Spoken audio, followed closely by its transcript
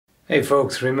Hey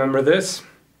folks, remember this?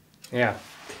 Yeah,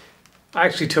 I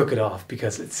actually took it off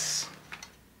because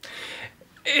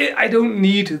I don't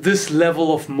need this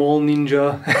level of mole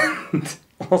ninja, and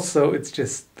also it's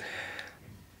just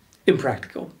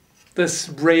impractical. This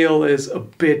rail is a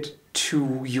bit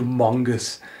too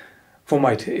humongous for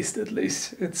my taste, at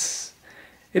least.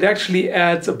 It actually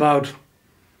adds about,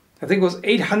 I think it was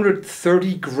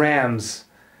 830 grams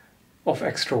of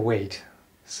extra weight.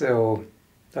 So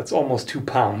that's almost 2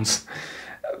 pounds.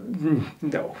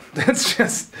 No, that's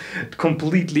just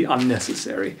completely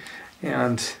unnecessary.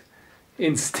 And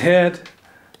instead,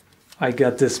 I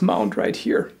got this mount right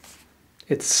here.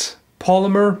 It's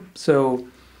polymer, so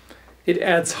it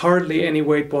adds hardly any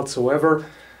weight whatsoever.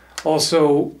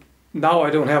 Also, now I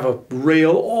don't have a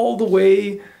rail all the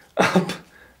way up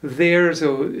there,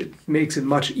 so it makes it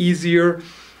much easier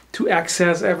to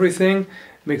access everything.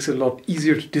 Makes it a lot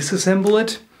easier to disassemble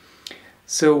it.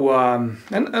 So,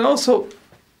 and also,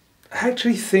 I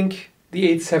actually think the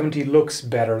 870 looks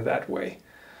better that way.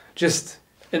 Just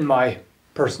in my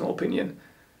personal opinion.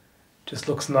 Just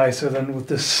looks nicer than with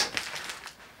this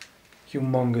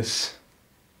humongous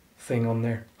thing on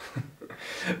there.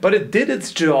 But it did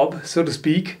its job, so to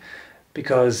speak,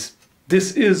 because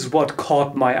this is what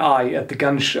caught my eye at the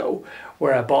gun show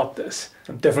where I bought this.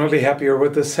 I'm definitely happier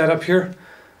with this setup here.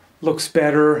 Looks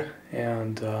better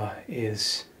and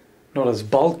is not as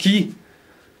bulky,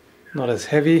 not as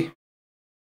heavy.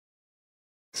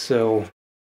 So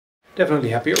definitely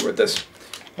happier with this.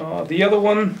 The other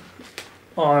one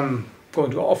I'm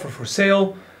going to offer for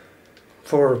sale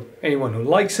for anyone who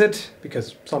likes it,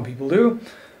 because some people do.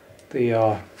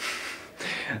 The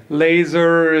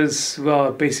laser is,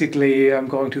 well, basically I'm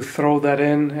going to throw that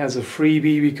in as a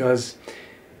freebie because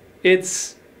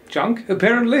it's junk,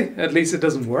 apparently. At least it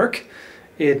doesn't work.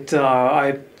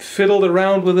 I fiddled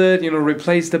around with it,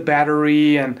 replaced the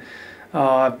battery and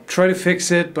tried to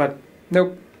fix it, but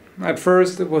nope. At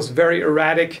first it was very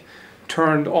erratic,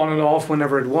 turned on and off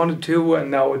whenever it wanted to,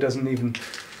 and now it doesn't even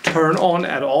turn on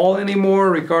at all anymore,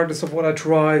 regardless of what I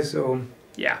try. So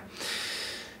yeah,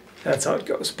 that's how it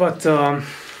goes. But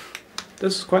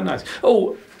this is quite nice.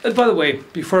 Oh, and by the way,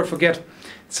 before I forget,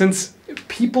 since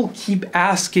people keep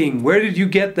asking, where did you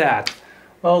get that?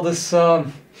 Well, this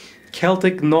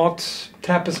Celtic knot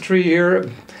tapestry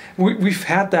here, we've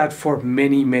had that for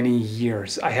many, many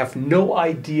years. I have no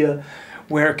idea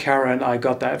where Kara and I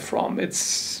got that from.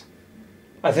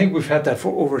 I think we've had that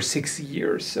for over 6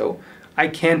 years, so I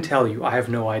can't tell you. I have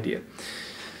no idea.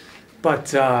 But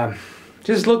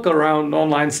just look around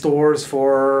online stores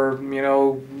for,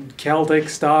 Celtic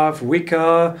stuff,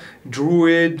 Wicca,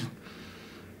 Druid,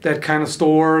 that kind of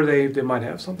store. They might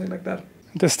have something like that.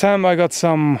 This time I got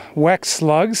some wax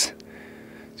slugs.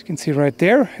 As you can see right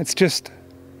there, it's just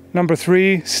number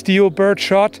 3 steel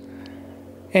birdshot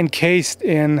encased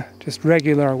in just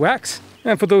regular wax.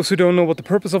 And for those who don't know what the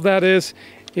purpose of that is,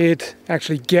 it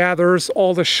actually gathers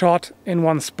all the shot in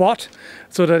one spot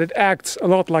so that it acts a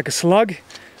lot like a slug.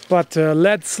 But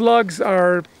lead slugs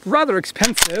are rather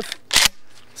expensive,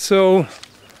 so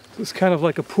it's kind of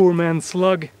like a poor man's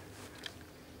slug.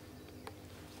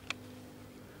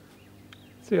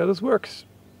 See how this works.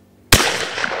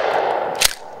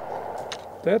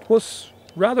 That was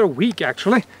rather weak,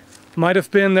 actually. Might have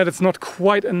been that it's not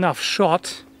quite enough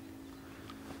shot,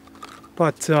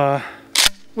 but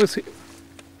we'll see.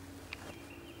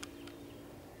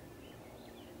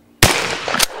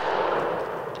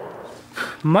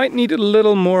 Might need a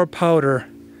little more powder.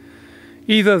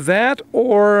 Either that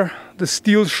or the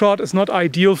steel shot is not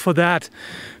ideal for that,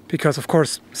 because of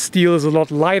course steel is a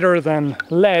lot lighter than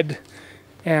lead,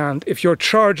 and if your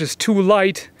charge is too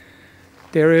light,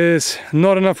 there is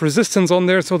not enough resistance on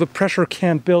there, so the pressure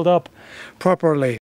can't build up properly.